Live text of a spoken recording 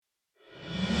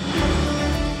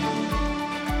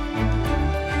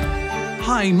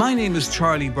Hi, my name is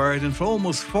Charlie Bird, and for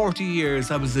almost 40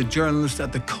 years I was a journalist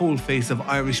at the coalface of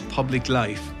Irish public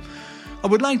life. I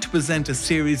would like to present a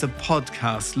series of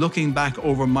podcasts looking back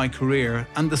over my career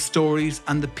and the stories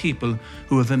and the people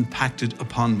who have impacted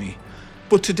upon me.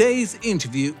 But today's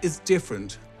interview is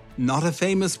different. Not a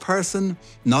famous person,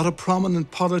 not a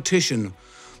prominent politician,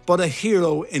 but a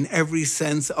hero in every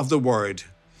sense of the word.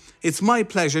 It's my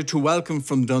pleasure to welcome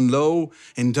from Dunloe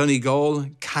in Donegal,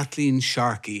 Kathleen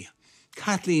Sharkey.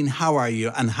 Kathleen, how are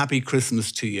you? And happy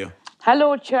Christmas to you.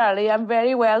 Hello, Charlie. I'm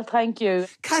very well, thank you.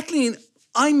 Kathleen,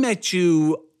 I met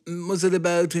you, was it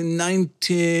about in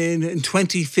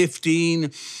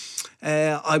 2015?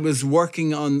 I was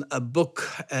working on a book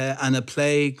and a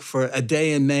play for a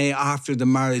day in May after the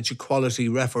marriage equality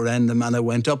referendum, and I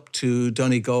went up to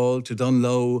Donegal, to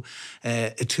Dunloe,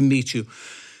 to meet you.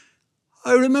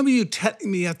 I remember you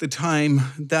telling me at the time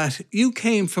that you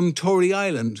came from Tory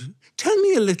Island. Tell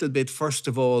me a little bit, first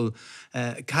of all,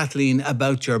 Kathleen,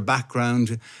 about your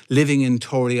background living in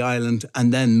Tory Island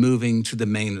and then moving to the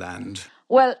mainland.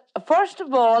 Well, first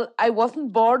of all, I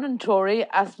wasn't born in Tory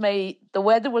as the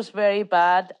weather was very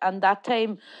bad, and that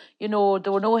time, there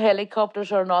were no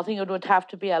helicopters or nothing. It would have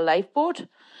to be a lifeboat.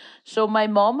 So my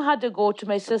mum had to go to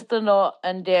my sister-in-law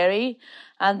in Derry,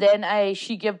 and then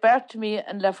she gave birth to me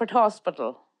in Lifford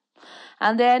Hospital.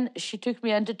 And then she took me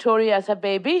into Tory as a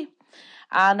baby,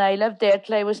 and I lived there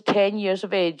till I was 10 years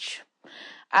of age.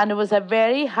 And it was a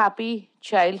very happy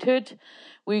childhood.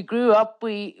 We grew up,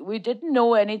 we didn't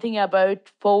know anything about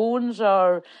phones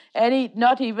or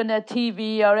not even a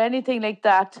TV or anything like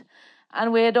that.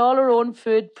 And we had all our own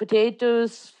food,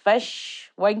 potatoes, fish,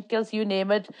 winkles, you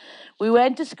name it. We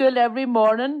went to school every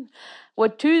morning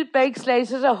with 2 big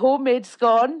slices of homemade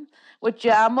scone with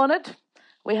jam on it.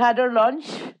 We had our lunch.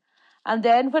 And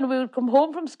then when we would come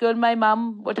home from school, my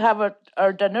mum would have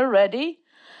our dinner ready.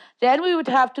 Then we would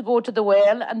have to go to the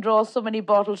well and draw so many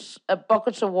buckets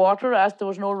of water, as there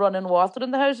was no running water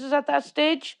in the houses at that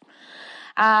stage.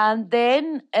 And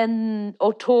then in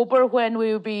October, when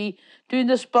we would be doing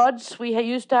the spuds, we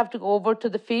used to have to go over to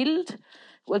the field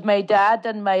with my dad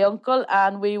and my uncle,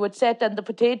 and we would set in the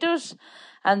potatoes.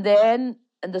 And then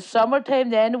in the summertime,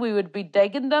 then we would be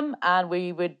digging them, and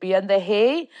we would be in the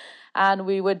hay. And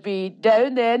we would be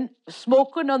down then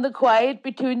smoking on the quiet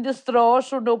between the straws,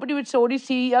 so nobody would only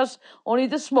see us, only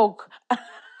the smoke.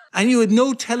 And you had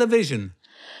no television?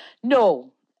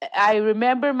 No. I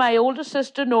remember my older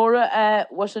sister Nora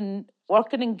was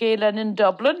working in Galen in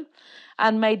Dublin,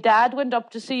 and my dad went up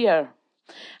to see her.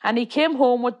 And he came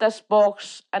home with this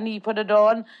box, and he put it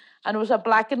on, and it was a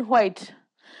black and white.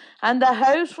 And the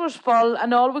house was full,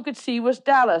 and all we could see was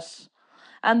Dallas,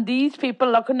 and these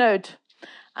people looking out.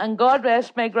 And God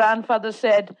rest my grandfather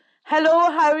said,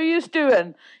 "Hello, how are you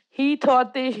doing?" He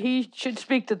thought he should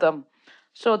speak to them.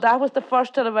 So that was the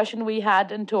first television we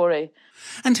had in Tory.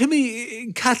 And tell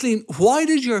me, Kathleen, why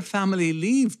did your family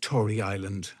leave Tory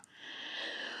Island?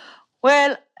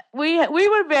 Well, we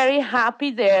were very happy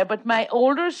there, but my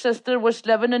older sister was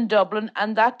living in Dublin,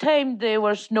 and that time there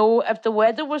was snow. If the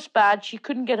weather was bad, she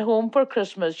couldn't get home for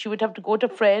Christmas. She would have to go to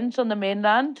friends on the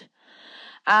mainland.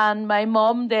 And my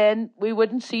mum then, we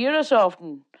wouldn't see her as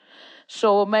often.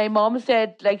 So my mum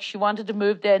said, she wanted to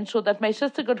move then so that my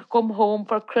sister could come home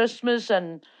for Christmas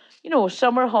and,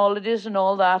 summer holidays and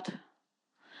all that.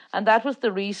 And that was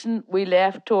the reason we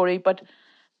left Tory. But,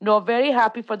 very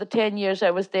happy for the 10 years I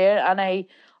was there. And I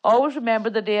always remember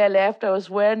the day I left, I was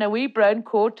wearing a wee brown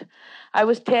coat. I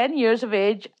was 10 years of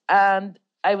age, and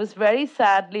I was very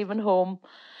sad leaving home.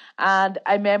 And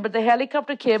I remember the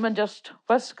helicopter came and just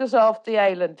whisked us off the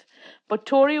island. But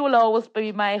Tory will always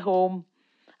be my home,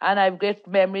 and I have great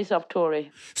memories of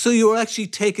Tory. So you were actually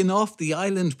taken off the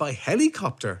island by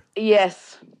helicopter?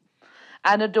 Yes.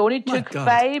 And it only took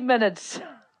 5 minutes.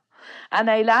 And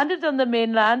I landed on the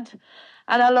mainland,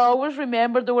 and I'll always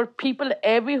remember there were people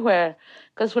everywhere.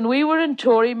 Because when we were in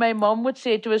Tory, my mum would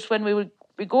say to us when we would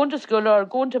be going to school or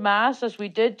going to Mass, as we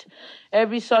did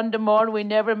every Sunday morning, we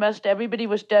never missed. Everybody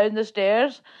was down the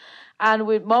stairs. And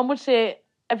Mum would say,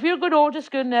 if you're going over to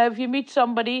school now, if you meet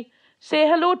somebody, say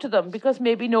hello to them, because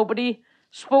maybe nobody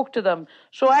spoke to them.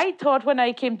 So I thought when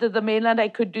I came to the mainland I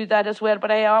could do that as well, but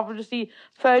I obviously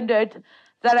found out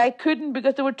that I couldn't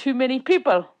because there were too many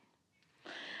people.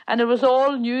 And it was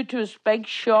all new to us, big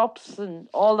shops and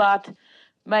all that.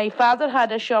 My father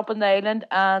had a shop on the island,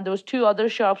 and there was 2 other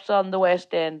shops on the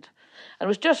West End. And it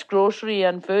was just grocery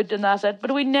and food, and that's it.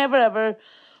 But we never ever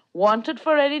wanted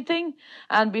for anything.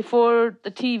 And before the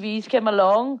TVs came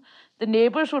along, the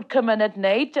neighbours would come in at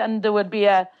night, and there would be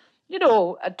a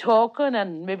talking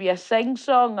and maybe a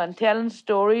sing-song and telling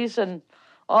stories and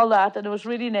all that. And it was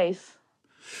really nice.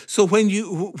 So when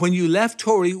you left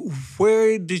Tory,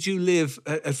 where did you live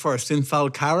at first? In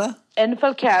Falcarra? In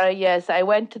Falcarra, yes. I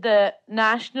went to the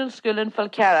national school in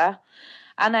Falcarra,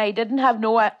 and I didn't have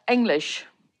no English.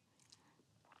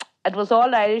 It was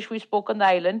all Irish we spoke on the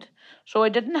island, so I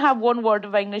didn't have one word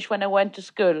of English when I went to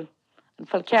school in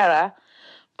Falcarra.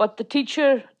 But the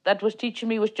teacher that was teaching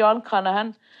me was John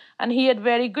Conahan, and he had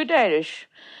very good Irish.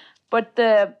 But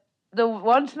the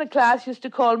ones in the class used to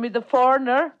call me the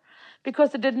foreigner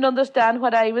because they didn't understand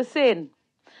what I was saying.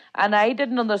 And I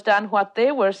didn't understand what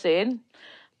they were saying.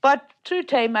 But through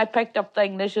time, I picked up the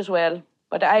English as well.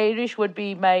 But Irish would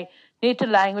be my native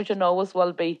language and always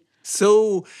will be.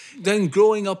 So then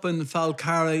growing up in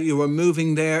Falcarra, you were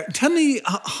moving there. Tell me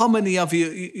how many of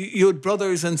you had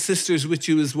brothers and sisters with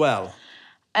you as well?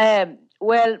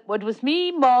 Well, it was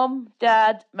me, Mum,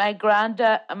 Dad, my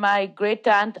granddad, my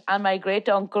great-aunt and my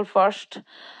great-uncle first.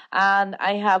 And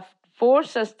I have 4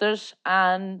 sisters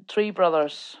and 3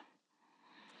 brothers.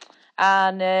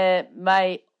 And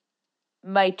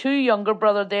my 2 younger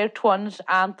brothers, they're twins.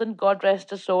 Anthony, God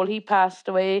rest his soul, he passed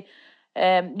away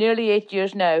nearly 8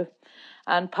 years now.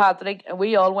 And Patrick, and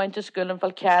we all went to school in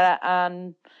Falcarra,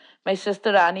 and my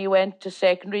sister Annie went to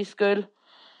secondary school.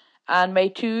 And my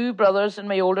 2 brothers and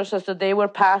my older sister, they were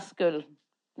past school.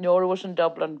 Nora was in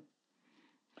Dublin.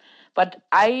 But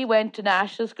I went to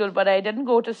national school, but I didn't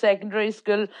go to secondary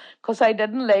school because I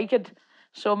didn't like it.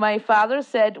 So my father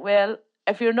said, well,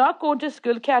 if you're not going to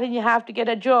school, Catherine, you have to get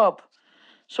a job.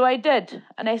 So I did.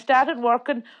 And I started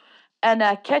working in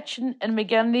a kitchen in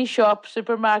McGinley shop,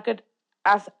 supermarket,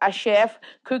 as a chef,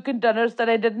 cooking dinners that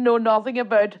I didn't know nothing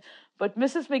about. But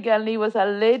Mrs. McGinley was a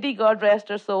lady, God rest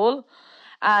her soul.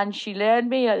 And she learned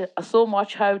me so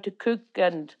much how to cook.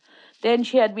 And then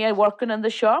she had me working in the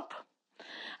shop.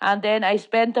 And then I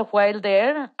spent a while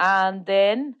there. And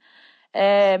then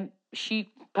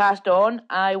she passed on.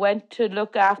 I went to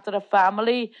look after a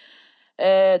family.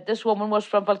 This woman was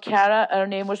from Falcarra. Her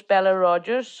name was Bella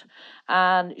Rogers.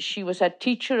 And she was a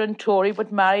teacher in Tory,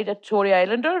 but married a Tory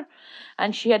Islander.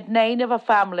 And she had 9 of a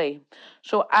family.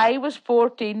 So I was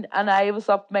 14 and I was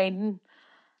up minding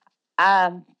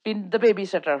being the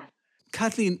babysitter.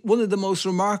 Kathleen, one of the most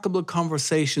remarkable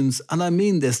conversations, and I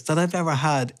mean this, that I've ever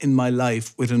had in my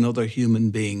life with another human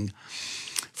being.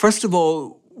 First of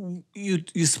all,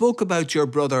 you spoke about your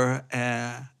brother,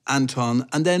 Anton,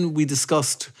 and then we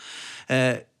discussed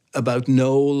about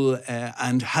Noel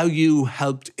and how you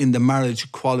helped in the marriage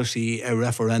equality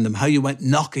referendum, how you went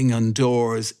knocking on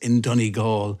doors in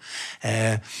Donegal,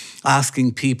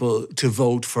 asking people to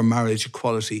vote for marriage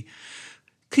equality.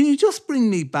 Can you just bring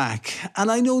me back? And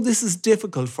I know this is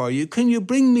difficult for you. Can you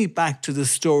bring me back to the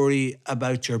story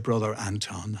about your brother,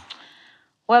 Anton?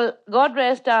 Well, God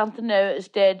rest Anton now is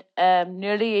dead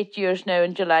nearly 8 years now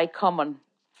in July coming.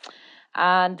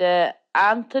 And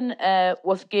Anton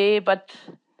was gay, but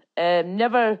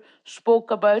never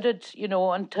spoke about it,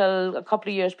 until a couple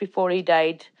of years before he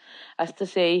died. As to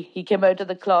say, he came out of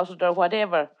the closet or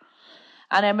whatever.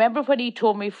 And I remember when he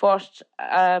told me first,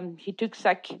 he took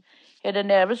sick. He had a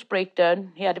nervous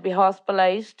breakdown. He had to be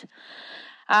hospitalised.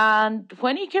 And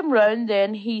when he came round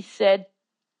then, he said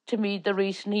to me the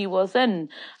reason he was in.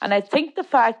 And I think the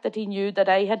fact that he knew that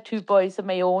I had 2 boys of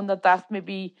my own, that's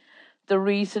maybe the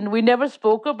reason. We never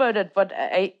spoke about it, but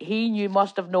he knew,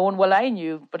 must have known. Well, I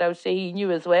knew, but I would say he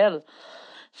knew as well.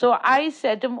 So I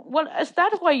said to him, well, is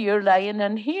that why you're lying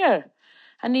in here?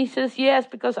 And he says, yes,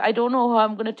 because I don't know how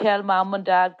I'm going to tell Mum and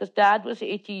Dad, because Dad was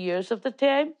 80 years at the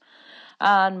time.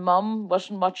 And Mum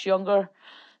wasn't much younger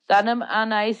than him.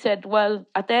 And I said, well,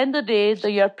 at the end of the day,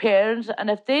 they're your parents, and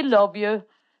if they love you,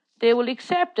 they will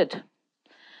accept it.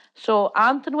 So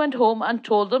Anton went home and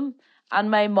told them, and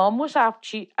my mum was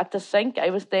actually at the sink. I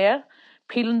was there,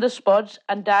 peeling the spuds,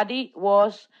 and Daddy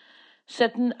was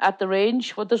sitting at the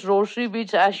range with his rosary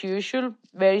beads as usual,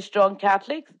 very strong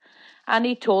Catholics. And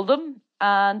he told them,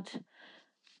 and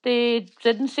they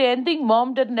didn't say anything.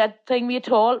 Mum didn't anything me at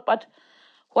all, but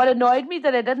what annoyed me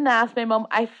that I didn't ask my mum,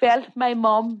 I felt my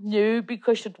mum knew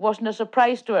because it wasn't a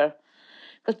surprise to her.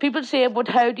 Because people say, but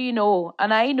how do you know?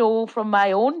 And I know from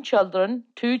my own children,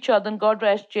 2 children, God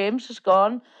rest James is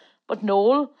gone, but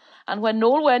Noel. And when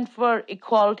Noel went for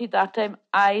equality that time,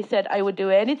 I said I would do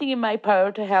anything in my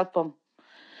power to help him.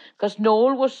 Because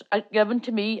Noel was given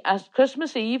to me as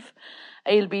Christmas Eve.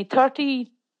 He'll be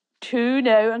 32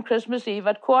 now on Christmas Eve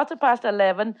at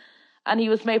 11:15. And he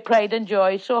was my pride and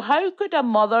joy. So how could a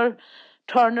mother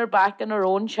turn her back on her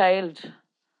own child?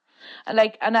 And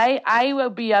I will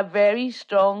be a very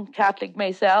strong Catholic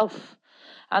myself.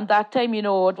 And that time, it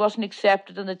wasn't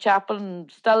accepted in the chapel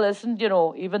and still isn't,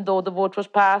 even though the vote was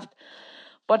passed.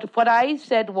 But what I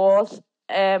said was,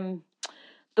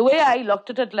 the way I looked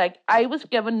at it, like, I was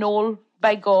given Noel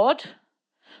by God.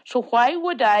 So why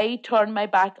would I turn my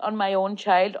back on my own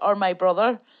child or my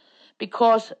brother?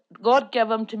 Because God gave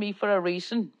him to me for a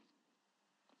reason,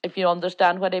 if you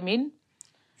understand what I mean.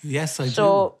 Yes, I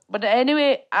do. But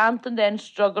anyway, Anthony then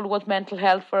struggled with mental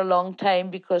health for a long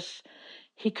time because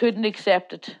he couldn't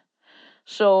accept it.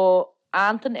 So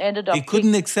Anthony ended up... He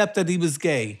couldn't accept that he was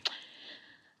gay.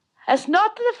 It's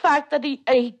not the fact that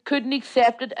he couldn't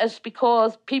accept it, it's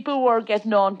because people were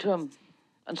getting on to him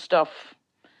and stuff.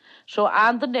 So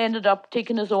Anthony ended up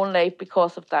taking his own life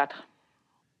because of that.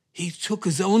 He took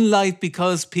his own life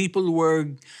because people were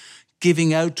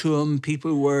giving out to him,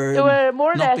 people were... They were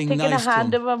more or less taking nice a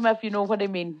hand of him, if you know what I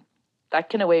mean. That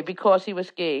kind of way, because he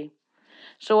was gay.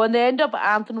 So in the end up,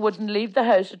 Anthony wouldn't leave the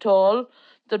house at all.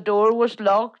 The door was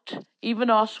locked. Even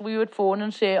us, we would phone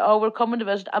and say, oh, we're coming to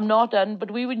visit. I'm not in,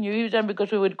 but we would knew he was in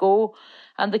because we would go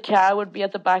and the car would be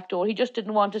at the back door. He just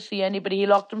didn't want to see anybody. He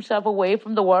locked himself away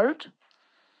from the world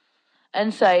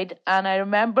inside. And I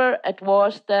remember it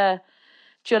was the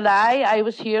July, I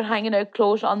was here hanging out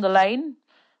close on the line.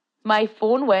 My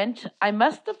phone went, I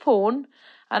missed the phone,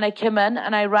 and I came in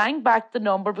and I rang back the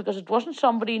number because it wasn't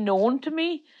somebody known to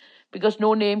me, because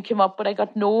no name came up, but I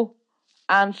got no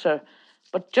answer.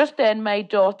 But just then my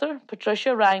daughter,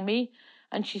 Patricia, rang me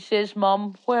and she says,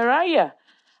 Mum, where are you?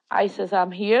 I says,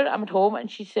 I'm here, I'm at home. And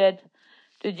she said,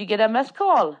 did you get a missed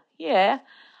call? Yeah.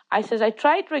 I says, I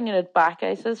tried ringing it back.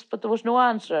 I says, but there was no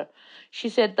answer. She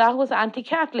said, that was Auntie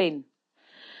Kathleen.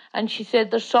 And she said,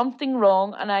 there's something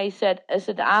wrong. And I said, is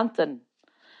it Anthony?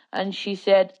 And she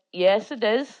said, yes, it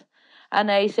is. And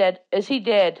I said, is he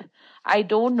dead? I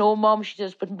don't know, Mum. She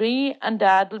says, but me and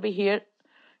Dad will be here.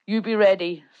 You be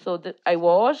ready. So I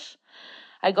was.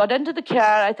 I got into the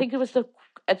car. I think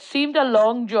it seemed a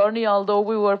long journey, although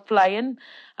we were flying.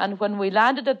 And when we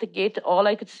landed at the gate, all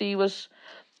I could see was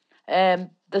the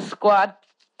squad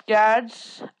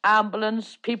guards,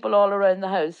 ambulance, people all around the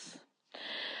house.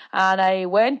 And I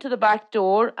went to the back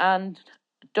door and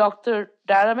Dr.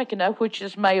 Dara McKenna, which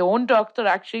is my own doctor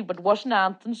actually, but wasn't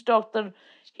Anthony's doctor,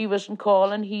 he wasn't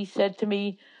calling, he said to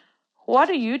me, what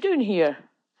are you doing here?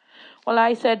 Well,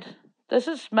 I said, this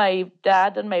is my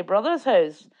dad and my brother's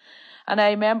house. And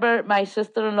I remember my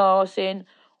sister-in-law saying,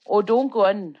 oh, don't go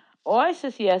in. Oh, I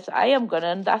says, yes, I am going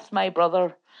in. That's my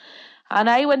brother. And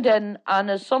I went in, and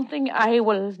it's something I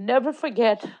will never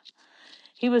forget.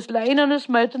 He was lying on his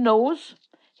mouth and nose.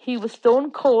 He was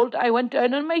stone cold. I went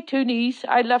down on my 2 knees.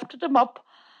 I lifted him up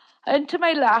into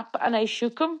my lap, and I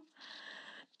shook him,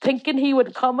 thinking he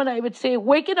would come, and I would say,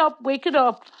 wake it up, wake it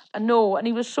up. And no, and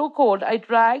he was so cold. I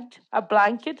dragged a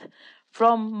blanket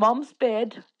from Mum's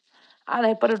bed, and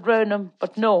I put it round him,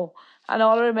 but no. And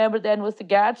all I remember then was the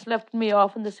guards lifting me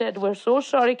off, and they said, we're so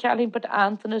sorry, Kathleen, but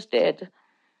Anthony is dead.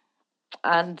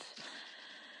 And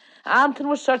Anthony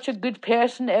was such a good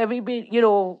person. Everybody, you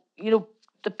know,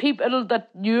 the people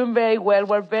that knew him very well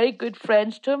were very good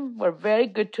friends to him, were very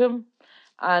good to him.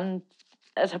 And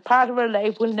as a part of our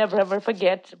life, we'll never ever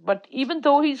forget. But even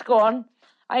though he's gone,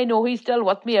 I know he's still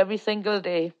with me every single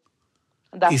day.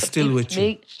 And that's he's still with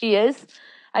you? He is.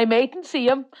 I mightn't see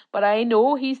him, but I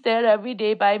know he's there every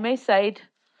day by my side.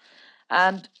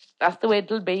 And that's the way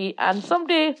it'll be. And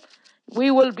someday we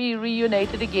will be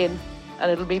reunited again, and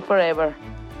it'll be forever.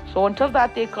 So until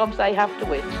that day comes, I have to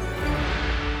wait.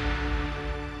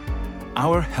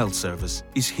 Our health service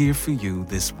is here for you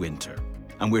this winter,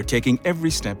 and we're taking every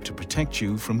step to protect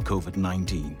you from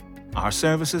COVID-19. Our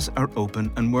services are open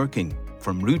and working,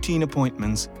 from routine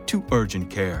appointments to urgent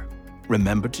care.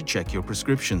 Remember to check your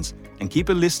prescriptions and keep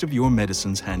a list of your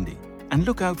medicines handy. And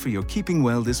look out for your Keeping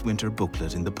Well This Winter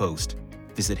booklet in the post.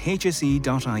 Visit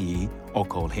hse.ie or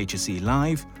call HSE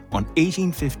Live on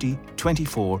 1850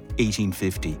 24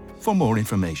 1850 for more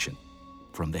information.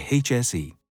 From the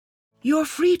HSE. Your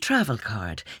free travel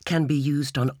card can be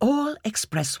used on all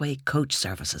expressway coach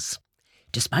services.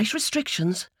 Despite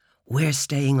restrictions, we're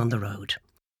staying on the road.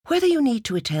 Whether you need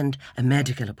to attend a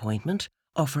medical appointment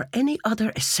or for any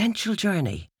other essential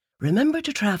journey, remember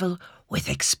to travel with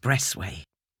Expressway.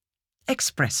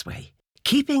 Expressway,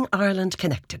 keeping Ireland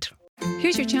connected.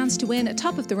 Here's your chance to win a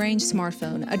top-of-the-range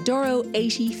smartphone, a Doro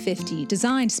 8050,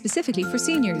 designed specifically for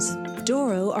seniors.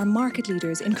 Doro are market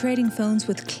leaders in creating phones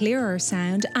with clearer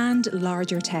sound and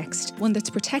larger text, one that's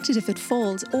protected if it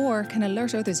falls or can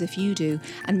alert others if you do,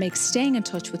 and makes staying in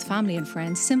touch with family and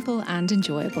friends simple and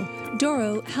enjoyable.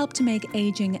 Doro help to make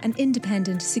ageing an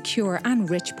independent, secure and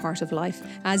rich part of life.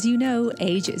 As you know,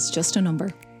 age is just a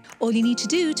number. All you need to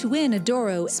do to win a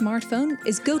Doro smartphone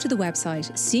is go to the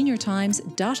website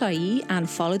seniortimes.ie and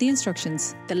follow the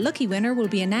instructions. The lucky winner will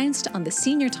be announced on the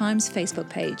Senior Times Facebook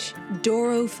page.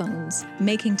 Doro phones,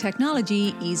 making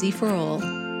technology easy for all.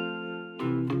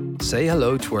 Say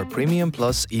hello to our Premium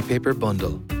Plus e-paper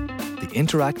bundle, the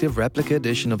interactive replica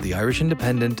edition of the Irish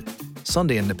Independent,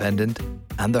 Sunday Independent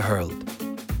and the Herald.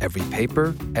 Every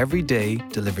paper, every day,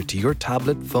 delivered to your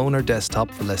tablet, phone or desktop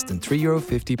for less than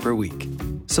 €3.50 per week.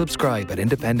 Subscribe at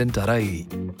independent.ie.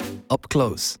 Up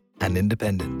close and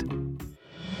independent.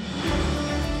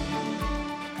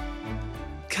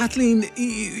 Kathleen,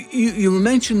 you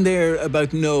mentioned there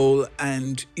about Noel,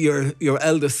 and your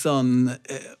eldest son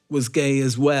was gay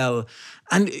as well.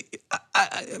 And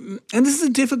this is a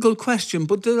difficult question,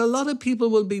 but there are a lot of people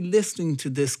will be listening to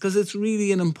this because it's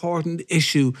really an important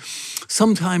issue.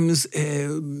 Sometimes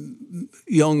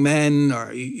young men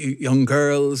or young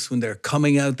girls, when they're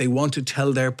coming out, they want to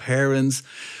tell their parents.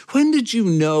 When did you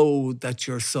know that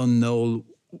your son Noel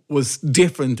was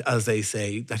different, as they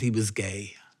say, that he was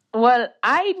gay? Well,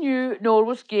 I knew Noel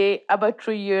was gay about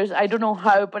 3 years. I don't know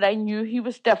how, but I knew he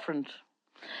was different.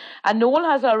 And Noel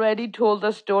has already told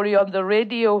the story on the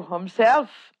radio himself.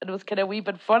 It was kind of a wee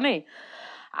bit funny.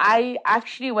 I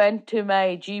actually went to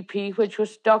my GP, which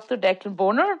was Dr. Declan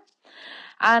Bonner.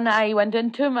 And I went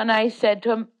into him and I said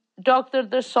to him, Doctor,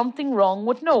 there's something wrong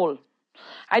with Noel.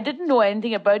 I didn't know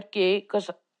anything about gay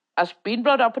because as being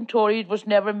brought up in Tory, it was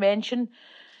never mentioned.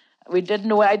 I didn't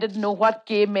know what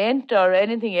gay meant or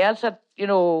anything else that,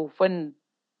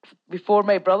 before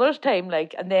my brother's time,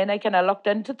 and then I kind of looked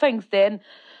into things then.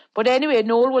 But anyway,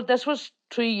 Noel, this was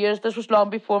 3 years, this was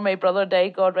long before my brother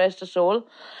died, God rest his soul.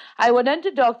 I went into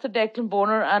Dr. Declan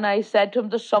Bonner and I said to him,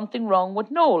 there's something wrong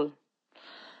with Noel.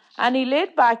 And he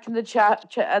laid back in the chair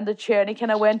and he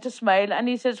kind of went to smile and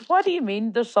he says, what do you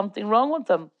mean there's something wrong with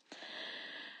him?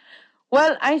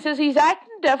 Well, I says, he's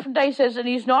acting different, I says, and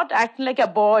he's not acting like a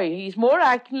boy. He's more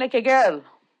acting like a girl.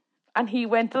 And he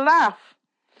went to laugh.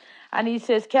 And he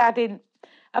says, Kathleen,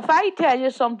 if I tell you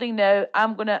something now,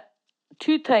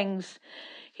 two things.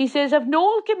 He says, if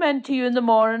Noel came in to you in the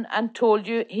morning and told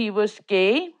you he was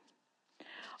gay,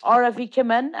 or if he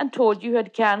came in and told you he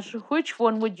had cancer, which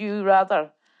one would you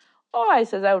rather? Oh, I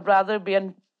says, I would rather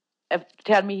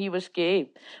tell me he was gay.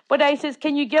 But I says,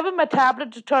 can you give him a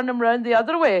tablet to turn him round the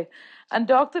other way? And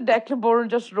Dr. Declan Bonner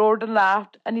just roared and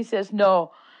laughed. And he says,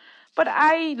 no. But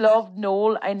I loved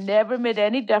Noel. I never made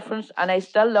any difference. And I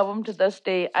still love him to this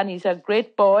day. And he's a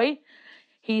great boy.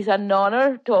 He's an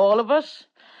honour to all of us.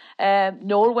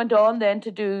 Noel went on then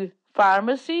to do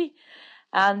pharmacy.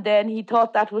 And then he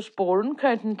thought that was boring,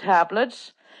 counting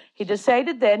tablets. He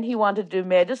decided then he wanted to do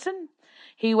medicine.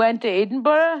 He went to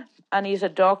Edinburgh and he's a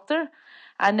doctor.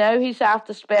 And now he's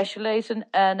after specialising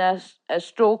in a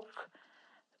stroke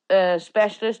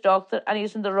specialist doctor, and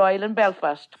he's in the Royal in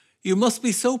Belfast. You must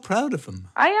be so proud of him.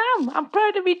 I am. I'm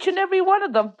proud of each and every one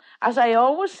of them. As I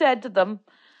always said to them,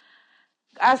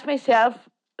 ask myself,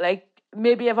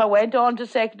 maybe if I went on to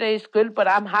secondary school, but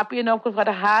I'm happy enough with what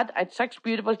I had. I had 6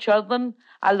 beautiful children.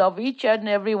 I love each and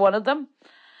every one of them.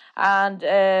 And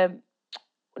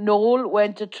Noel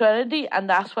went to Trinity, and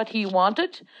that's what he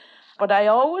wanted. But I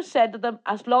always said to them,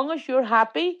 as long as you're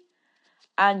happy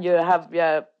and you have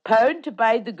your pound to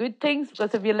buy the good things,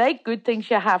 because if you like good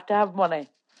things, you have to have money.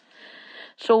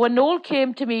 So when Noel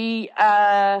came to me,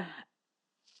 I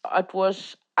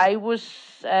was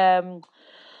still in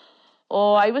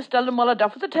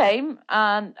Mulladuff at the time,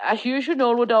 and as usual,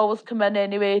 Noel would always come in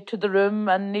anyway to the room,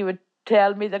 and he would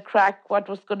tell me the crack, what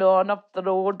was going on up the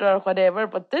road or whatever.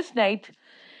 But this night,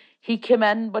 he came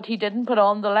in, but he didn't put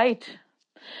on the light.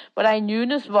 But I knew in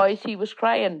his voice he was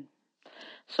crying.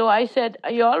 So I said,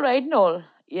 are you all right, Noel?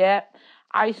 Yeah.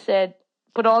 I said,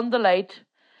 put on the light.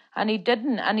 And he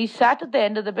didn't. And he sat at the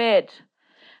end of the bed.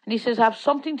 And he says, I have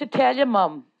something to tell you,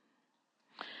 Mum.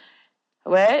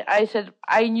 Well, I said,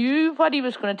 I knew what he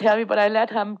was going to tell me, but I let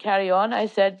him carry on. I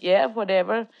said, yeah,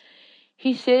 whatever.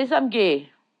 He says I'm gay.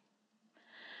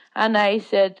 And I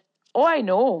said, oh, I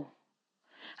know.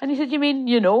 And he said, you mean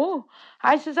you know?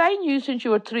 I says, I knew since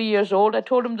you were 3 years old. I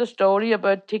told him the story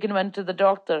about taking him into the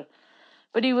doctor.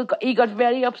 But he got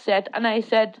very upset. And I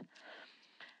said,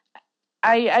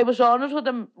 I was honest with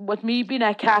him, with me being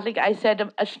a Catholic. I said to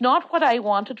him, it's not what I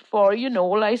wanted for you,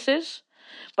 Noel, I says.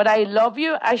 But I love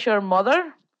you as your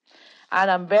mother. And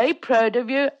I'm very proud of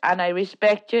you. And I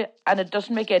respect you. And it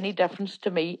doesn't make any difference to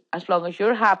me as long as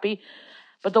you're happy.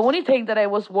 But the only thing that I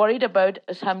was worried about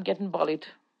is him getting bullied.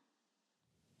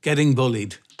 Getting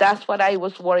bullied. That's what I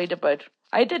was worried about.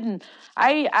 I didn't.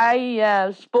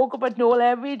 I spoke about Noel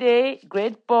every day.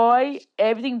 Great boy.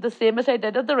 Everything the same as I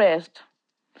did of the rest.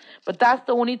 But that's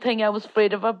the only thing I was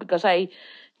afraid of, because I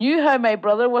knew how my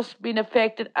brother was being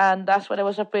affected, and that's what I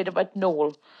was afraid about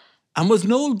Noel. And was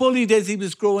Noel bullied as he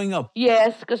was growing up?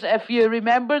 Yes, because if you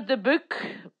remember the book,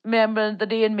 remember The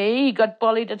Day in May, he got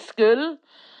bullied at school.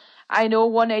 I know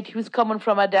one night he was coming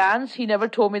from a dance. He never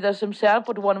told me this himself,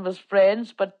 but one of his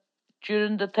friends. But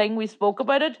during the thing we spoke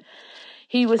about it,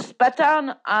 he was spit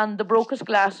on and they broke his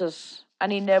glasses.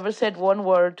 And he never said one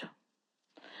word.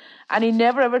 And he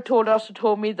never ever told us at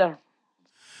home either.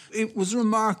 It was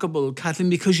remarkable, Kathleen,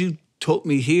 because you told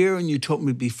me here and you told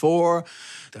me before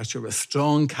that you're a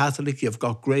strong Catholic, you've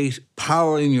got great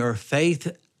power in your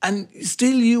faith, and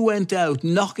still you went out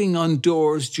knocking on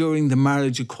doors during the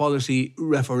marriage equality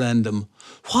referendum.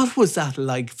 What was that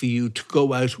like for you to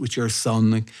go out with your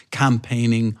son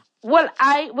campaigning? Well,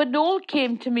 when Noel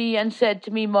came to me and said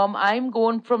to me, Mum, I'm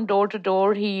going from door to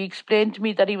door, he explained to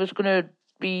me that he was going to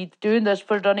be doing this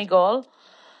for Donegal.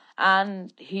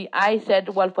 And I said,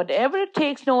 well, whatever it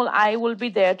takes, Noel, I will be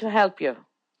there to help you.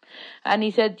 And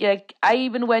he said, yeah, I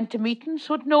even went to meetings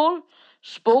with Noel,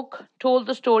 spoke, told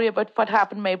the story about what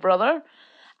happened to my brother,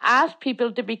 asked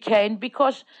people to be kind,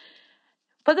 because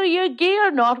whether you're gay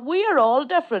or not, we are all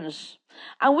different.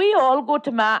 And we all go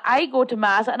to Mass, I go to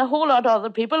Mass, and a whole lot of other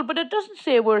people, but it doesn't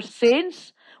say we're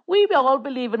saints. We all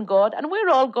believe in God, and we're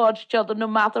all God's children, no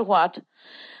matter what.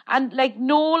 And like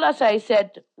Noel, as I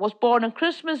said, was born on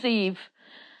Christmas Eve,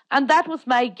 and that was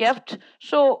my gift.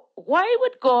 So why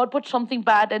would God put something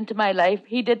bad into my life?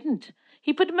 He didn't.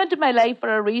 He put him into my life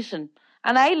for a reason.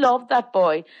 And I loved that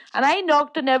boy. And I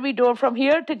knocked on every door from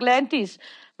here to Glenties,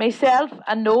 myself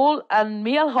and Noel and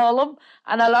Miel Holland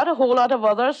and a whole lot of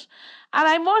others. And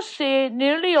I must say,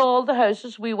 nearly all the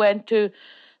houses we went to,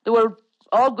 they were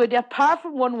all good, apart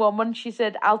from one woman. She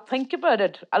said, I'll think about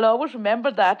it. I'll always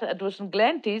remember that. It was in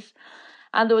Glenties.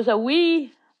 And there was a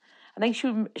wee, I think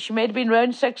she might have been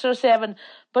around 6 or 7.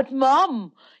 But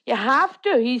Mum, you have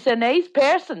to. He's a nice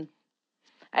person.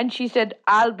 And she said,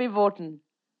 I'll be voting.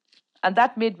 And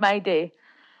that made my day.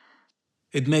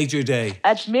 It made your day?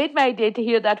 It made my day to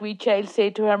hear that wee child say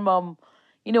to her mum,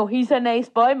 you know, he's a nice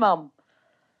boy, Mum.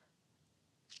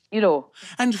 You know.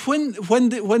 And when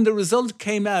the result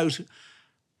came out,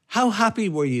 how happy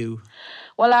were you?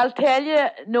 Well, I'll tell you,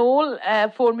 Noel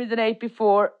phoned me the night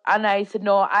before, and I said,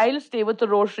 no, I'll stay with the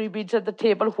rosary beads at the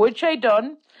table, which I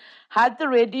done. Had the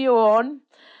radio on.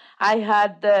 I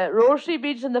had the rosary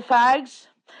beads and the fags.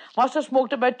 Must have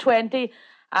smoked about 20.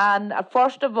 And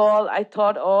first of all, I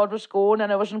thought, oh, it was going,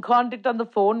 and I was in contact on the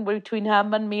phone between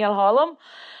him and Miel Holland.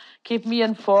 Keep me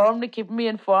informed.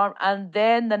 And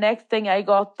then the next thing, I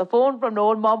got the phone from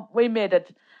Noel, Mum, we made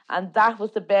it. And that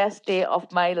was the best day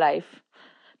of my life.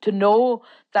 To know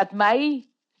that my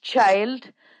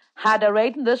child had a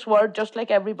right in this world just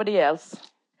like everybody else.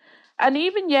 And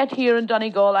even yet here in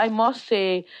Donegal, I must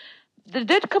say, they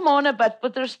did come on a bit,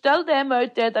 but there's still them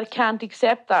out there that can't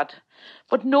accept that.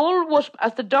 But Noel was,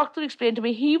 as the doctor explained to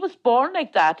me, he was born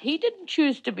like that. He didn't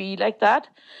choose to be like that.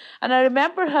 And I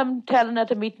remember him telling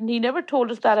at a meeting, he never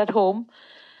told us that at home,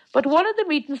 but one of the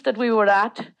meetings that we were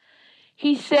at,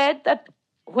 he said that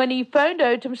when he found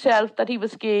out himself that he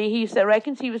was gay, he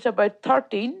reckons he was about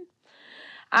 13,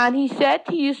 and he said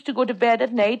he used to go to bed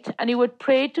at night and he would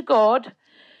pray to God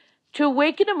to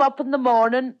waken him up in the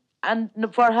morning and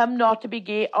for him not to be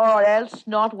gay, or else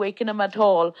not waking him at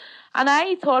all. And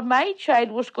I thought my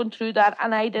child was going through that,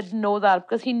 and I didn't know that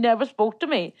because he never spoke to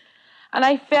me. And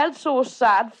I felt so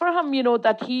sad for him, you know,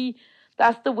 that's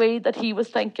the way that he was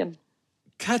thinking.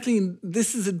 Kathleen,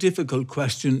 this is a difficult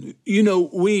question. You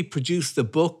know, we produced the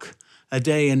book, A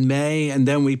Day in May, and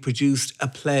then we produced a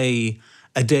play,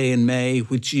 A Day in May,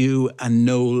 which you and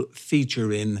Noel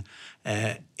feature in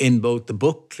both the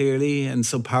book, clearly, and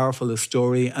so powerful a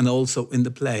story, and also in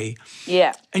the play.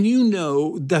 Yeah. And you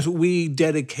know that we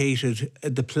dedicated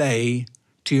the play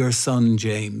to your son,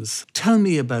 James. Tell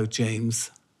me about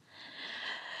James.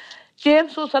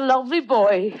 James was a lovely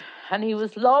boy, and he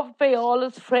was loved by all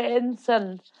his friends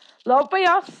and loved by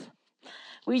us.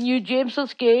 We knew James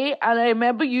was gay, and I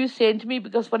remember you saying to me,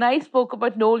 because when I spoke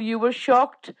about Noel, you were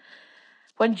shocked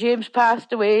when James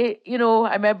passed away. You know,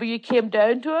 I remember you came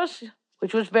down to us,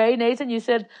 which was very nice, and you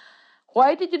said,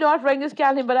 why did you not ring us,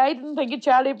 Kathleen? But I didn't think of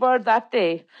Charlie Bird that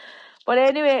day. But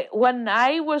anyway, when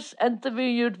I was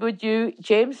interviewed with you,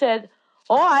 James said,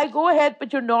 oh, I go ahead,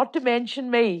 but you're not to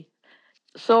mention me.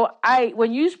 So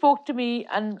when you spoke to me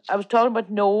and I was talking about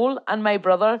Noel and my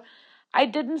brother, I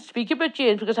didn't speak about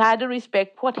James because I had to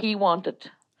respect what he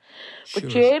wanted. Sure. But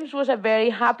James was a very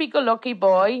happy-go-lucky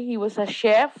boy. He was a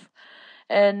chef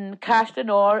in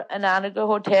Castlenar and Anaga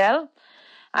Hotel.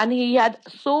 And he had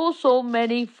so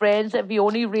many friends, if he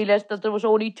only realised that there was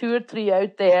only 2 or 3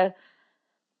 out there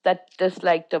that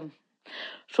disliked him.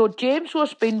 So James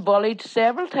was being bullied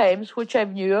several times, which I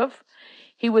knew of.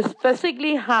 He was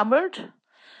physically hammered,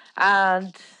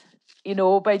 and,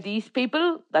 by these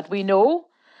people that we know,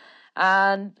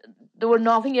 and there was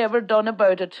nothing ever done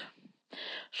about it.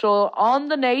 So on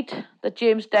the night that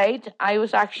James died, I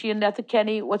was actually in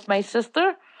Letterkenny with my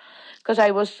sister, because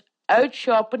I was out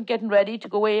shopping, getting ready to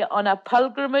go away on a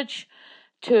pilgrimage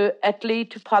to Italy,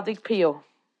 to Padre Pio.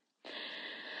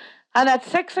 And at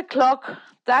 6 o'clock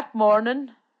that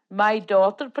morning, my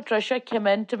daughter Patricia came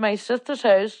into my sister's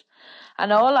house,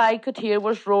 and all I could hear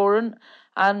was roaring,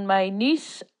 and my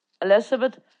niece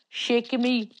Elizabeth shaking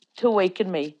me to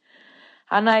waken me.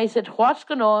 And I said, "What's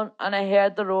going on?" And I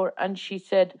heard the roar, and she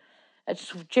said,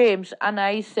 "It's James." And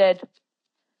I said,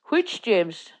 "Which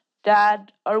James?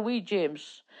 Dad or wee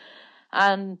James?"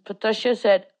 And Patricia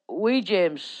said, "Wee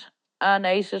James." And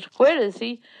I said, "Where is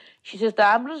he?" She says, "The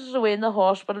ambulance is away in the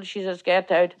hospital." She says,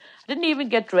 "Get out." I didn't even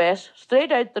get dressed.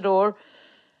 Straight out the door,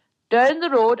 down the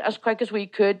road as quick as we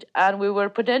could. And we were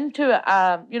put into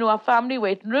a family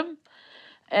waiting room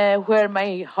where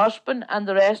my husband and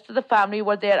the rest of the family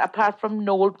were there, apart from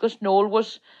Noel, because Noel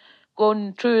was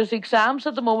going through his exams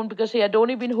at the moment, because he had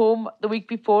only been home the week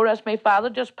before, as my father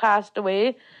just passed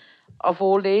away of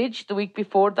old age the week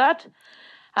before that.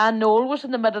 And Noel was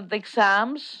in the middle of the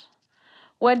exams.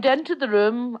 Went into the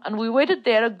room, and we waited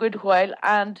there a good while,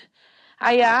 and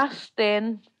I asked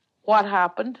then what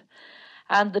happened,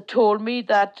 and they told me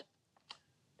that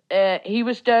he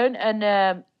was down in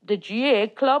the GA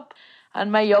club,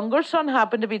 and my younger son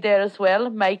happened to be there as well,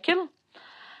 Michael,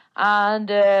 and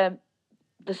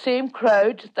the same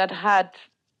crowd that had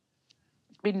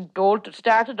been told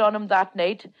started on him that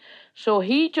night. So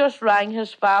he just rang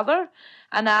his father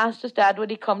and asked his dad would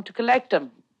he come to collect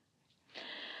him.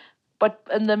 But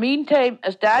in the meantime,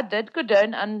 his dad did go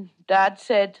down, and Dad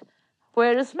said,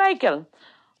 "Where is Michael?"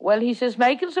 Well, he says,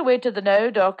 "Michael's away to the now,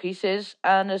 Doc," he says.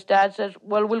 And his dad says,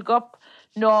 "Well, we'll go up."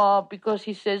 No, because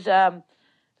he says,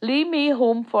 "Leave me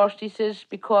home first," he says,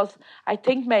 "because I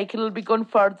think Michael will be going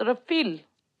further afield."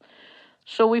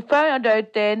 So we found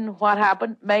out then what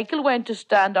happened. Michael went to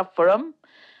stand up for him,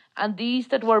 and these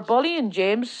that were bullying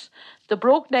James, they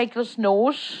broke Michael's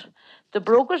nose, they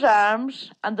broke his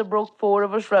arms, and they broke 4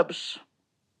 of his ribs.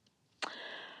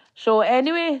 So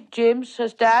anyway, James,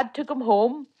 his dad took him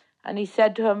home, and he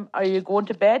said to him, "Are you going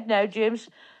to bed now, James?"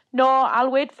 "No, I'll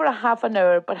wait for a half an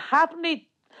hour." But happily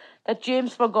that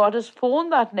James forgot his phone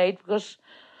that night, because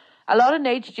a lot of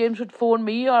nights James would phone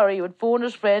me, or he would phone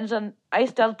his friends, and I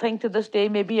still think to this day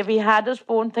maybe if he had his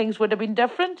phone, things would have been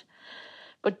different.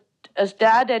 But his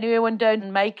dad anyway went down,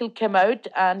 and Michael came out,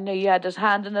 and he had his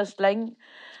hand in a sling,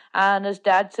 and his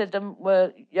dad said to him,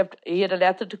 well, he had a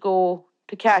letter to go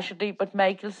to Casualty, but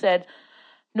Michael said,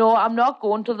 "No, I'm not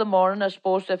going till the morning. I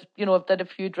suppose if that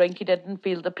if you drink, he didn't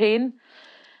feel the pain."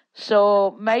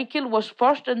 So Michael was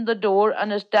first in the door,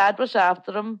 and his dad was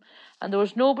after him, and there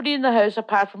was nobody in the house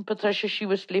apart from Patricia. She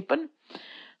was sleeping.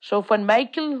 So when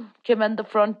Michael came in the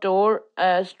front door,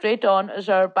 straight on is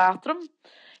our bathroom.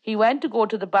 He went to go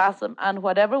to the bathroom, and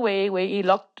whatever way he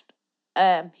looked,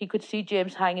 he could see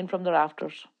James hanging from the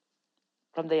rafters,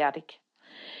 from the attic.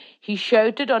 He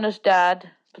shouted on his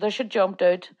dad. Patricia jumped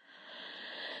out,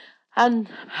 and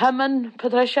him and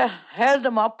Patricia held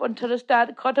him up until his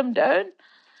dad cut him down,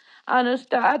 and his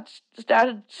dad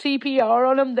started CPR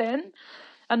on him then,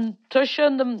 and Patricia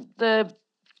and the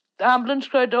ambulance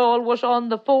crowd all was on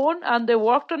the phone, and they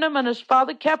worked on him, and his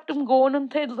father kept him going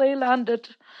until they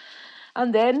landed.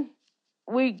 And then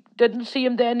we didn't see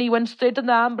him then. He went straight in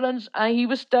the ambulance, and he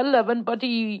was still living, but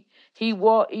he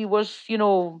was, he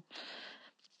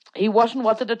wasn't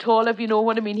with it at all, if you know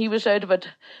what I mean. He was out of it.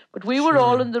 But we were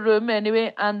all in the room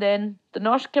anyway, and then the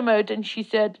nurse came out, and she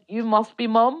said, "You must be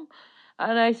Mum."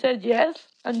 And I said, "Yes."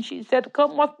 And she said,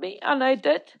 "Come with me." And I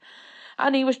did.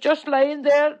 And he was just lying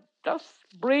there, just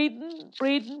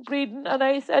breathing. And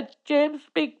I said, "James,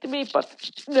 speak to me." But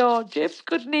no, James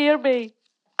couldn't hear me.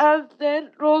 And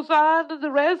then Roseanne and the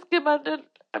rest came in, and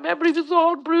I remember he was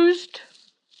all bruised.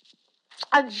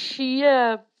 And she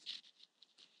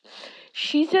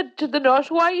said to the nurse,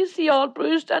 "Why is he all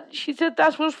bruised?" And she said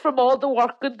that was from all the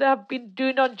work that they have been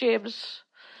doing on James.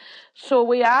 So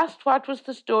we asked what was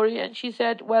the story, and she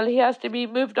said, "Well, he has to be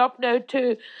moved up now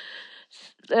to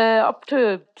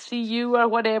CU or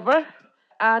whatever."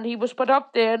 And he was put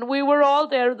up there, and we were all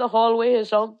there in the hallway,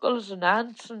 his uncles and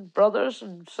aunts and brothers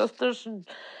and sisters, and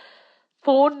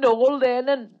phoned Noel then,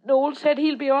 and Noel said,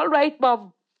 "He'll be all right,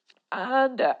 Mum."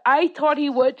 And I thought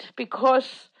he would,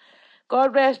 because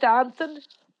God rest Anthony,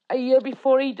 a year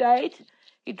before he died,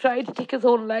 he tried to take his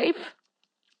own life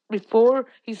before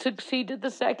he succeeded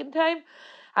the second time.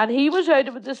 And he was out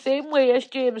of it the same way as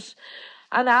James.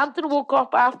 And Anthony woke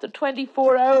up after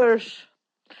 24 hours.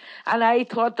 And I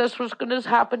thought this was going to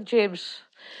happen, James.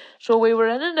 So we were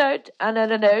in and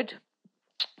out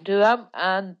to him.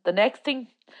 And the next thing,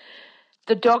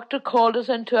 the doctor called us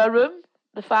into a room,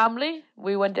 the family.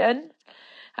 We went in.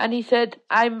 And he said,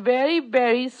 I'm very,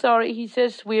 very sorry. He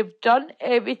says, we have done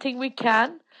everything we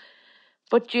can,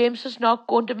 but James is not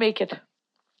going to make it.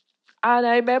 And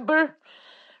I remember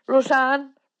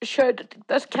Roseanne shouted,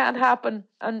 this can't happen.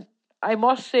 And I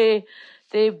must say,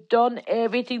 they've done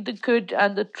everything they could,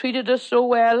 and they treated us so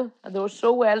well, and they were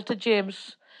so well to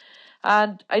James.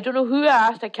 And I don't know who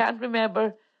asked, I can't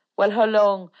remember, well, how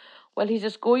long? Well, he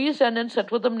says, go you in and sit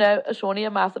with them now. It's only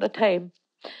a matter of time.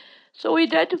 So we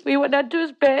did. We went into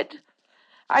his bed.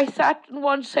 I sat on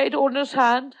one side holding his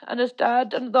hand and his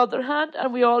dad on the other hand,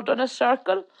 and we all done a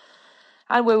circle.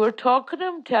 And we were talking to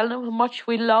him, telling him how much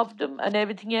we loved him and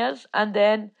everything else. And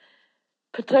then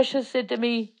Patricia said to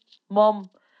me, Mum,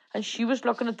 and she was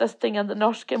looking at this thing, and the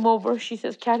nurse came over. She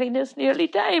says, Kathleen, it's nearly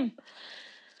time.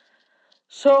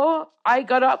 So I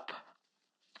got up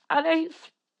and I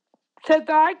said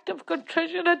the act of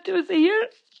contrition into his ear.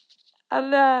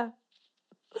 And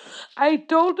I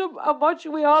told him how much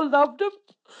we all loved him,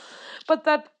 but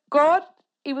that God,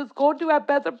 he was going to a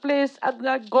better place, and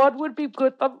that God would be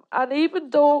with him. And even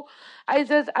though I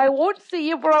says, I won't see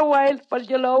you for a while, but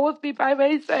you'll always be by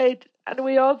my side. And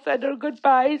we all said our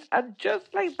goodbyes, and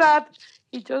just like that,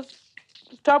 he just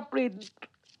stopped breathing.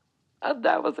 And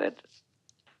that was it.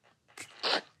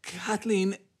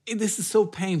 Kathleen, this is so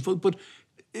painful, but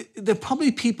there are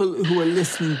probably people who are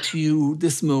listening to you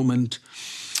this moment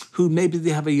who maybe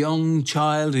they have a young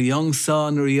child, a young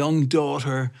son or a young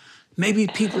daughter. Maybe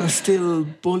people are still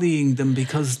bullying them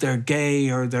because they're gay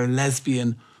or they're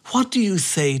lesbian. What do you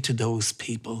say to those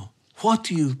people? What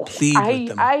do you plead with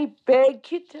them? I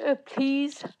beg you to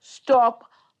please stop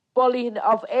bullying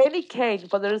of any kind,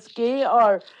 whether it's gay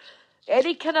or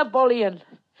any kind of bullying.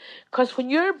 Because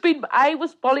when I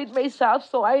was bullied myself,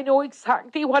 so I know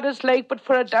exactly what it's like, but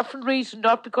for a different reason,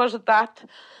 not because of that.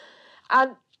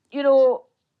 And, you know,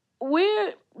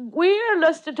 we're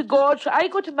listening to God. So I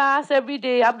go to Mass every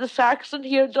day. I'm the sacristan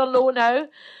here in Dunloe now.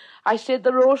 I said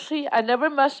the Rosary. I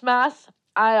never miss Mass.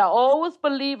 I always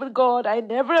believe in God. I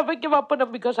never ever give up on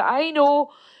him because I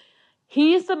know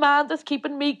he's the man that's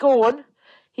keeping me going.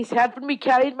 He's helping me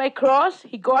carry my cross.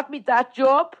 He got me that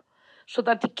job so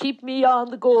that to keep me on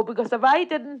the go. Because if I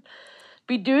didn't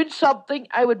be doing something,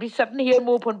 I would be sitting here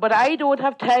moping. But I don't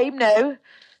have time now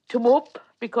to mope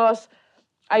because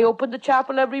I open the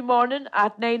chapel every morning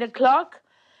at 9 o'clock,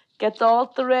 get the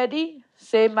altar ready,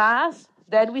 say Mass,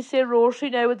 then we say Rosary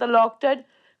now with the lockdown,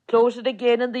 close it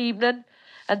again in the evening,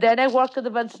 and then I work at the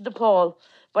Vincent de Paul.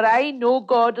 But I know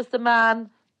God is the man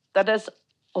that is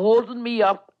holding me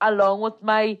up along with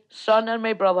my son and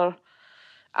my brother.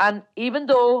 And even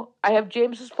though I have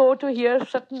James's photo here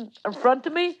sitting in front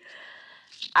of me,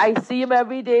 I see him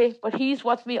every day, but he's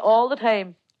with me all the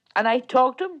time. And I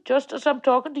talk to him just as I'm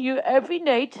talking to you every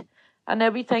night and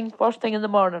everything first thing in the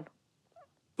morning.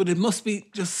 But it must be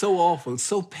just so awful,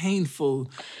 so painful.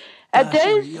 It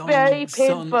is very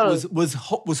painful. Was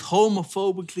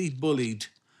homophobically bullied.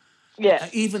 Yes.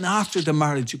 Even after the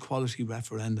marriage equality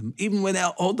referendum, even when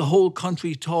the whole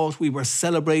country thought we were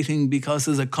celebrating because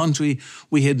as a country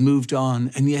we had moved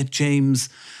on, and yet James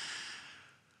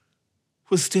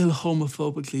was still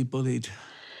homophobically bullied.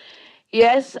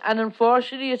 Yes, and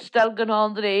unfortunately it's still going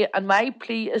on today, and my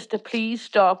plea is to please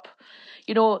stop.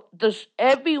 You know,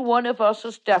 every one of us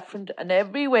is different in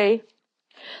every way.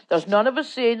 There's none of us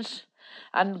saints,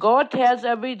 and God tells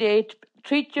every day to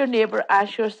treat your neighbour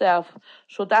as yourself.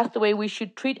 So that's the way we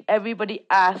should treat everybody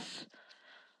as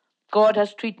God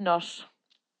has treated us.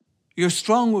 You're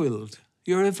strong-willed.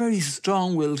 You're a very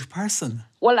strong-willed person.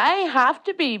 Well, I have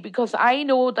to be, because I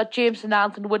know that James and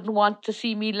Anthony wouldn't want to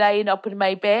see me lying up in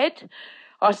my bed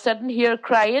or sitting here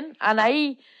crying.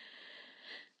 And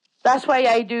that's why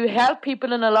I do help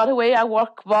people in a lot of ways. I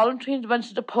work volunteering in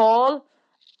Vincent de Paul.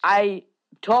 I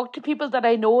talk to people that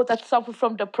I know that suffer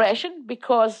from depression,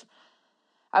 because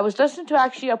I was listening to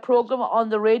actually a program on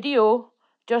the radio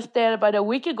just there about a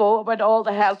week ago about all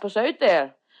the help is out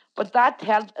there. But that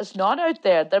help is not out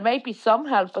there. There might be some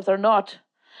help, but they're not.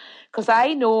 Because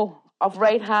I know of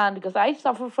right hand, because I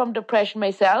suffer from depression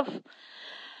myself.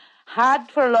 Had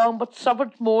for long, but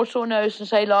suffered more so now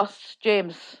since I lost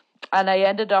James. And I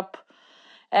ended up,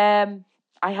 I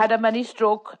had a mini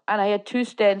stroke and I had 2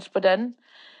 stents put in.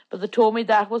 But they told me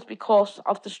that was because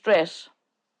of the stress.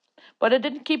 But it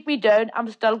didn't keep me down.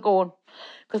 I'm still going.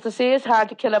 Because they say it's hard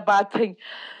to kill a bad thing.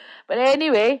 But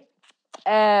anyway,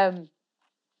 I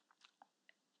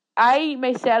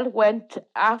myself went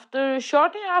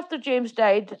shortly after James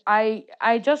died,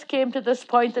 I just came to this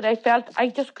point that I felt I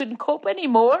just couldn't cope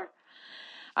anymore.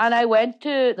 And I went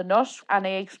to the nurse and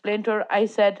I explained to her, I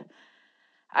said,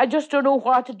 I just don't know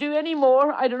what to do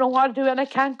anymore. I don't know what to do and I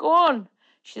can't go on.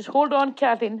 She says, hold on,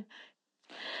 Kathleen.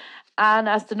 And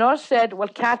as the nurse said, well,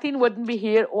 Kathleen wouldn't be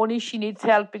here, only she needs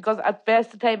help because at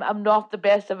best of time, I'm not the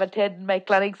best of attending my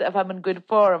clinics if I'm in good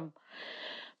form.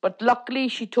 But luckily,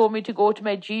 she told me to go to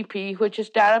my GP, which is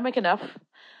Dara McAnuff.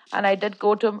 And I did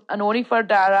go to him. And only for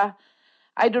Dara,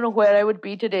 I don't know where I would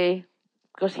be today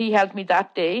because he helped me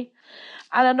that day.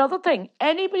 And another thing,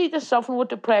 anybody that's suffering with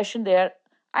depression there,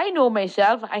 I know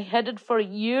myself, I hid it for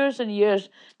years and years.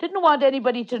 Didn't want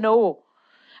anybody to know.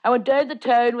 I went down the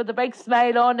town with a big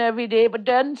smile on every day, but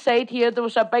down inside here, there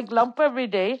was a big lump every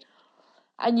day.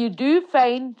 And you do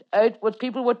find out with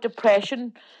people with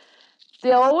depression,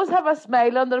 they always have a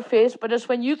smile on their face, but it's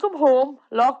when you come home,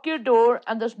 lock your door,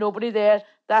 and there's nobody there,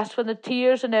 that's when the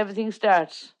tears and everything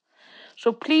starts.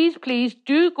 So please, please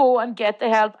do go and get the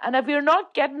help. And if you're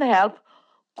not getting the help,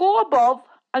 go above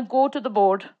and go to the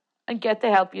board and get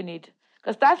the help you need.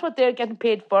 Because that's what they're getting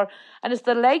paid for. And it's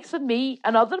the likes of me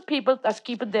and other people that's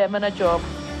keeping them in a job.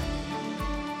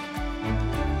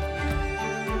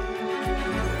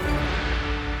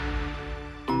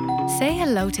 Say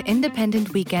hello to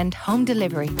Independent Weekend Home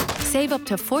Delivery. Save up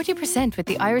to 40% with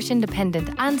the Irish Independent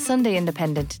and Sunday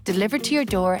Independent delivered to your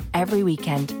door every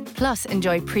weekend. Plus,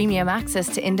 enjoy premium access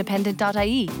to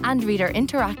independent.ie and read our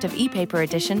interactive e-paper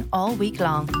edition all week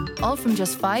long. All from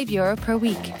just €5 per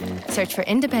week. Search for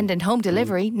Independent Home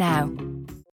Delivery now.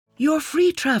 Your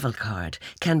free travel card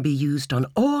can be used on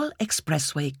all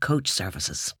expressway coach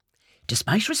services.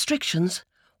 Despite restrictions,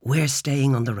 we're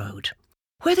staying on the road.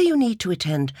 Whether you need to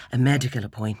attend a medical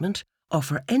appointment or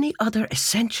for any other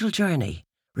essential journey,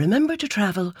 remember to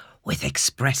travel with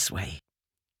Expressway.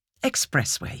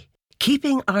 Expressway,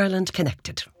 keeping Ireland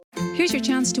connected. Here's your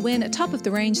chance to win a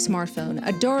top-of-the-range smartphone,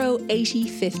 a Doro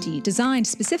 8050, designed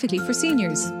specifically for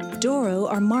seniors. Doro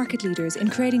are market leaders in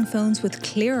creating phones with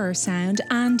clearer sound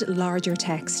and larger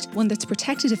text, one that's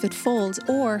protected if it falls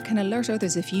or can alert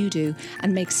others if you do,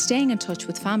 and makes staying in touch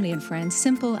with family and friends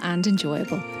simple and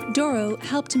enjoyable. Doro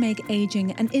help to make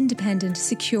ageing an independent,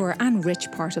 secure and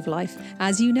rich part of life.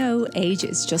 As you know, age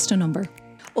is just a number.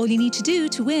 All you need to do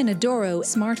to win a Doro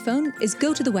smartphone is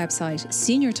go to the website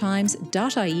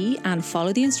seniortimes.ie and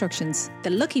follow the instructions. The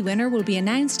lucky winner will be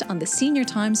announced on the Senior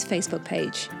Times Facebook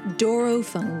page. Doro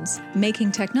phones,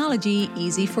 making technology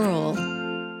easy for all.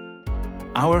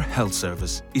 Our health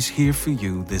service is here for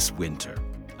you this winter,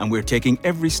 and we're taking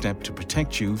every step to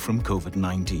protect you from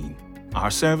COVID-19. Our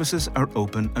services are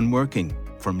open and working,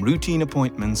 from routine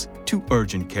appointments to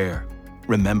urgent care.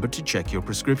 Remember to check your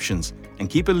prescriptions and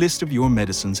keep a list of your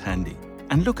medicines handy.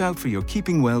 And look out for your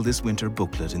Keeping Well This Winter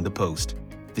booklet in the post.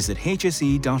 Visit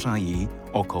hse.ie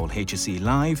or call HSE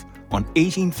Live on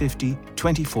 1850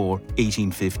 24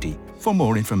 1850 for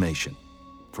more information.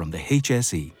 From the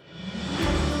HSE.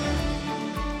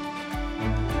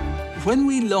 When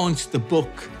we launched the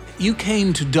book, you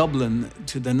came to Dublin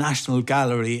to the National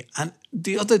Gallery, and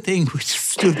the other thing which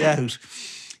stood out,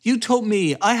 you told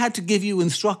me I had to give you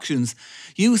instructions.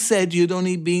 You said you'd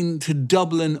only been to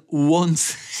Dublin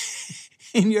once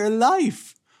in your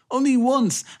life. Only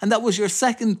once. And that was your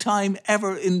second time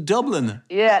ever in Dublin.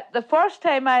 Yeah, the first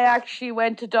time I actually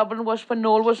went to Dublin was when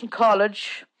Noel was in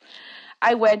college.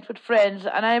 I went with friends.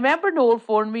 And I remember Noel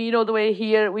phoning me, you know, the way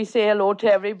here we say hello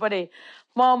to everybody.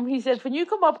 Mum, he said, when you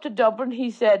come up to Dublin, he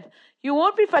said, you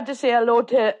won't be fit to say hello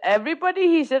to everybody,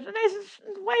 he said. And I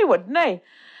said, why wouldn't I?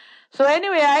 So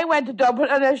anyway, I went to Dublin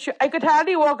and I could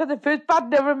hardly walk on the footpath,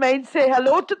 never mind say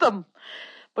hello to them.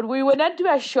 But we went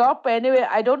into a shop anyway.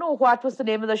 I don't know what was the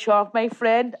name of the shop. My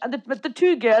friend and the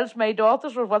two girls, my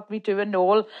daughters, were with me too, and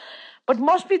Noel. But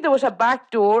must be there was a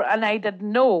back door and I didn't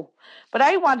know. But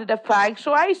I wanted a fag,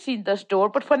 so I seen this door.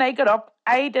 But when I got up,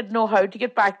 I didn't know how to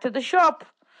get back to the shop.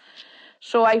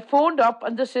 So I phoned up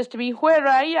and they says to me, where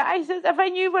are you? I said, if I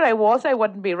knew where I was, I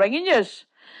wouldn't be ringing you.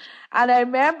 And I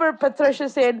remember Patricia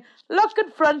saying, look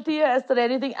in front of you, is there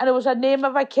anything? And it was a name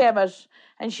of a chemist.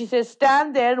 And she says,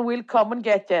 stand there and we'll come and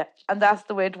get you. And that's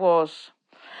the way it was.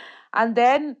 And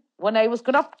then when I was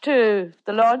going up to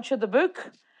the launch of the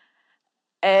book,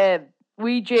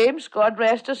 wee James, God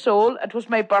rest his soul, it was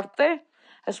my birthday.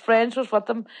 His friends was with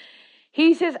him.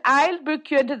 He says, I'll book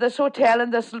you into this hotel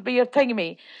and this will be your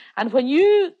thingy. And when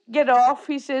you get off,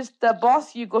 he says, the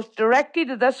bus, you go directly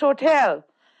to this hotel.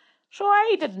 So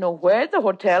I didn't know where the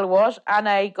hotel was, and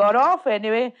I got off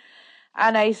anyway,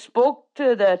 and I spoke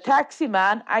to the taxi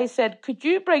man. I said, could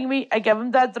you bring me, I gave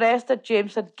him the address that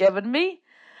James had given me.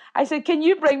 I said, can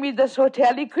you bring me this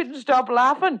hotel? He couldn't stop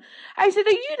laughing. I said,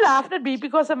 are you laughing at me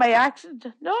because of my accent?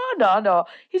 No.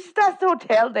 He said, that's the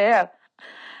hotel there.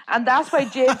 And that's why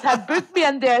James had booked me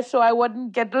in there so I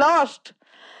wouldn't get lost.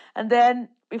 And then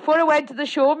before I went to the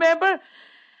show, remember,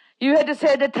 you had to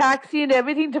send a taxi and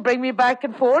everything to bring me back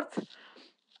and forth.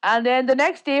 And then the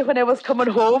next day when I was coming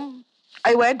home,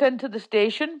 I went into the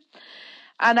station,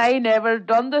 and I never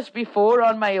done this before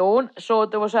on my own. So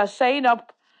there was a sign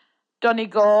up,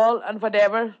 Donegal and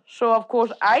whatever. So, of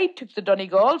course, I took the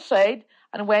Donegal side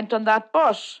and went on that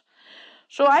bus.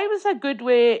 So I was a good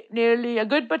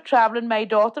bit travelling. My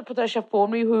daughter, Patricia,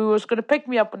 phoned me, who was going to pick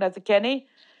me up in Letterkenny.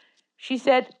 She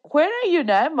said, where are you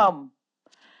now, Mum?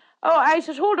 Oh, I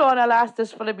said, hold on, I'll ask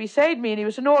this fella beside me. And he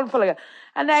was an old fella.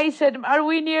 And I said, are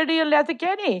we nearly in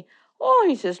Letterkenny? Oh,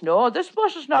 he says, no, this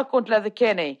bus is not going to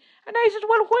Letterkenny. And I said,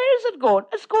 well, where is it going?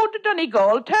 It's going to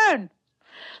Donegal town.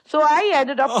 So I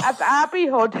ended up at the Abbey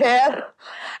Hotel,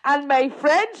 and my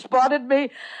friend spotted me,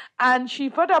 and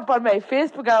she put up on my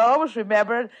Facebook, I always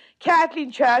remember,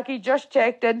 Kathleen Sharkey just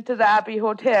checked into the Abbey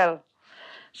Hotel.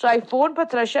 So I phoned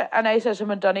Patricia, and I said,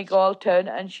 I'm in Donegal town,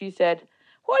 and she said,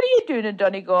 what are you doing in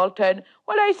Donegal town?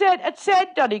 Well, I said, it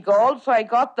said Donegal, so I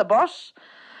got the bus.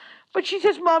 But she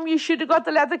says, Mum, you should have got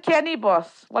the Letterkenny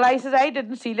bus. Well, I said, I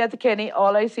didn't see Letterkenny.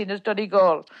 All I seen is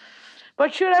Donegal.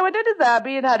 But sure, I went into the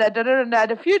Abbey and had a dinner and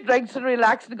had a few drinks and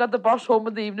relaxed and got the bus home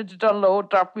in the evening to Dunlow,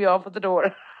 dropped me off at the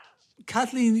door.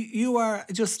 Kathleen, you are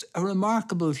just a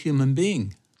remarkable human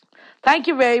being. Thank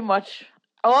you very much.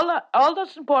 All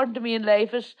that's important to me in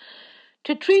life is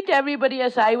to treat everybody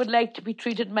as I would like to be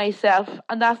treated myself,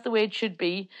 and that's the way it should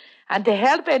be. And to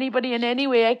help anybody in any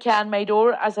way I can, my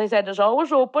door, as I said, is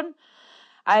always open.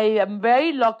 I am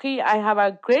very lucky. I have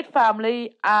a great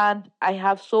family and I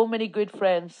have so many good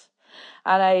friends.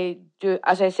 And I do,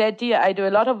 as I said to you, I do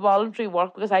a lot of voluntary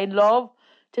work because I love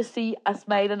to see a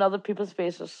smile on other people's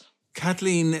faces.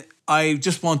 Kathleen, I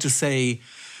just want to say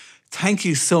thank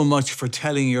you so much for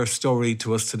telling your story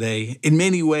to us today. In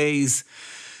many ways,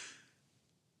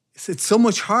 it's so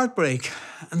much heartbreak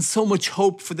and so much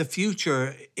hope for the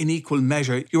future in equal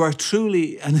measure. You are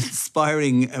truly an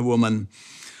inspiring woman.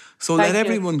 So let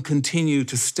everyone continue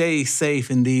to stay safe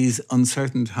in these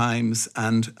uncertain times.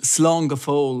 And slán go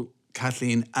fóill,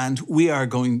 Kathleen, and we are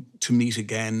going to meet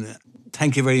again.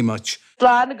 Thank you very much.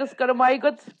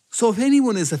 So if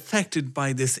anyone is affected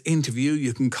by this interview,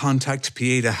 you can contact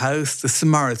Pieta House, the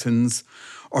Samaritans,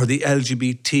 or the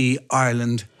LGBT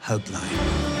Ireland helpline.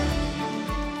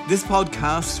 This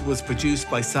podcast was produced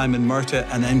by Simon Murtagh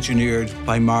and engineered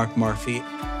by Mark Murphy.